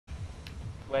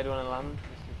Where do you want to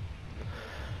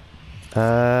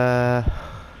land?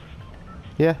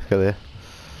 Yeah, go there.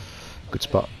 Good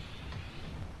spot.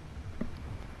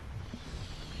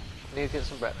 I need to get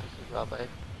some breakfast as well, babe.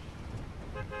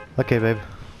 Okay, babe.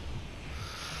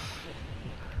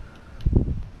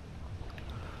 Come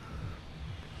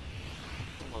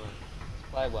on then.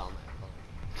 Play well, mate.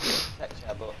 Take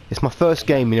care, but... It's my first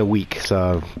game in a week,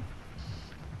 so...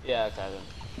 Yeah, okay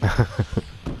then. I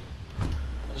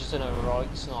just done a right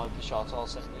sniper shot, I'll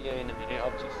send you in a minute,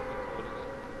 I've just recorded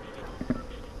it.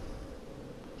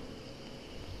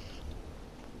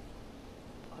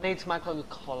 I need to make like a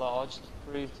collage to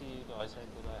prove to you guys how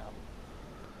good I am.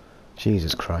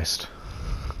 Jesus Christ.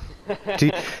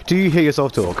 do you hear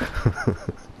yourself talk?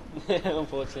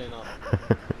 Unfortunately not.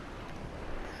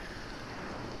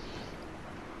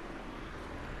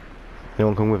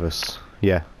 Anyone come with us?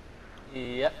 Yeah.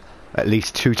 Yep. At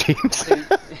least 2 teams.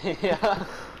 Yeah.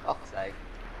 Fuck's sake.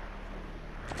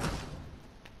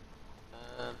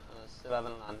 I still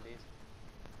haven't landed.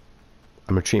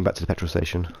 I'm retreating back to the petrol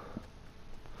station.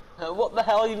 What the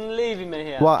hell are you leaving me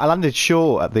here? Well, I landed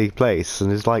short at the place,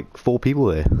 and there's like 4 people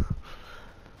there.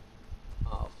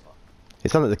 Oh fuck.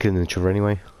 It's not like they're killing each other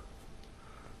anyway.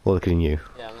 Or they're killing you.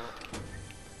 Yeah, I'm not.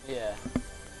 Yeah. I'm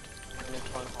gonna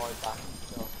try and hide back.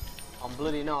 So. I'm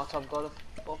bloody not. I've got a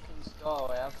fucking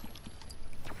scar. I have.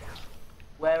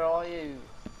 Where are you?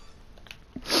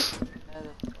 Where the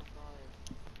fuck are you?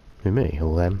 Who, me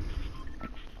or them?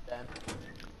 Them.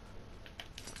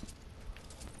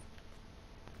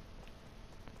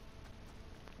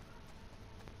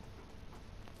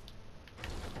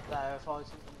 They're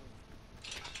fighting.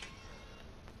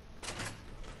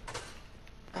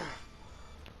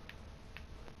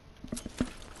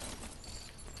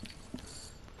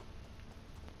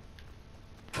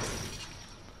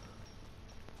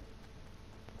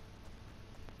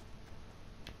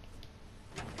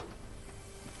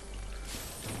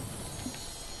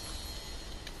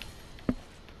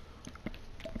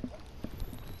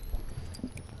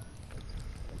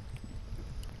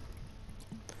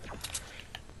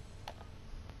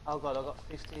 Oh god, I've got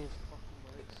 15 fucking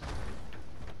bullets.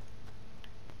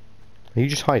 Are you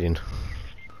just hiding?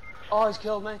 Oh, he's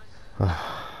killed me. My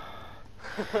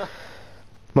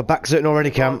back's hurting already,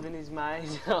 Cam. His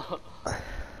mate. No.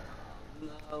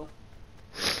 I'm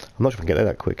not sure if I can get there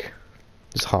that quick.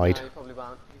 Just hide. No, you probably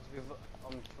won't.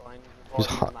 I'm trying. Just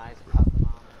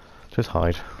Just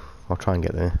hide. I'll try and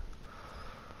get there.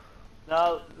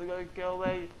 No, they're gonna kill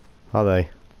me. Are they?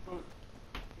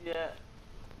 Yeah.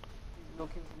 He's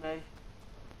looking for me.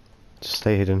 Just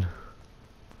stay hidden.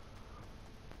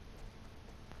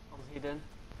 I'm hidden.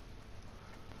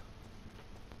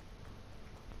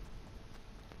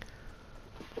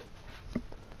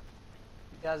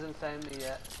 He hasn't found me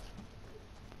yet.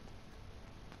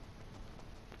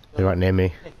 They're right near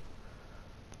me.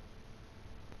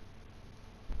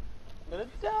 I'm gonna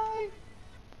die.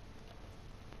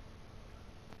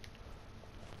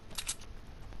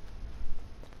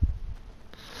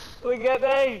 We get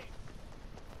me.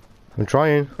 I'm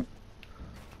trying.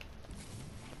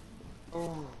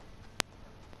 Oh.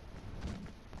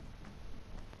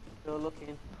 Still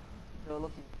looking. Still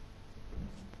looking.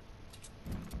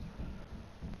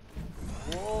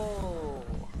 Whoa.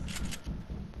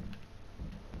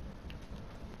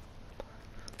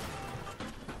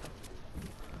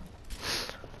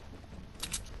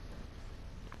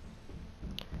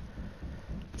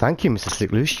 Thank you, Mr.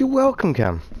 Slick Loose. You're welcome,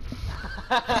 Cam.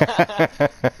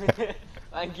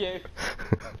 Thank you.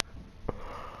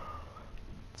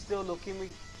 Still looking.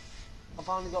 I've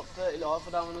only got 30 life.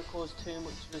 I don't want to cause too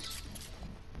much of this.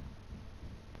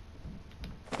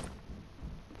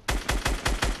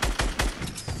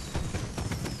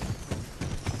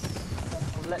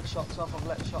 I've let shots off. I'm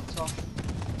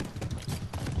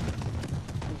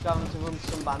going to run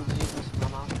some bandages and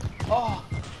some ammo. Oh!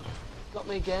 Got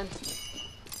me again.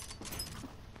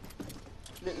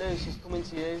 Let loose, he's coming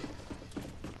to you.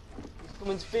 He's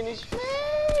coming to finish me!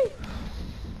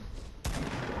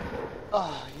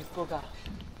 Oh, you bugger.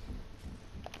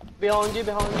 Behind you, is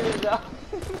that?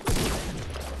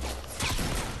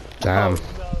 Damn. Oh,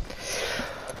 no.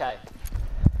 Okay.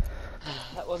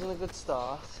 That wasn't a good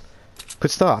start. Good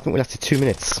start. I think we lasted 2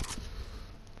 minutes.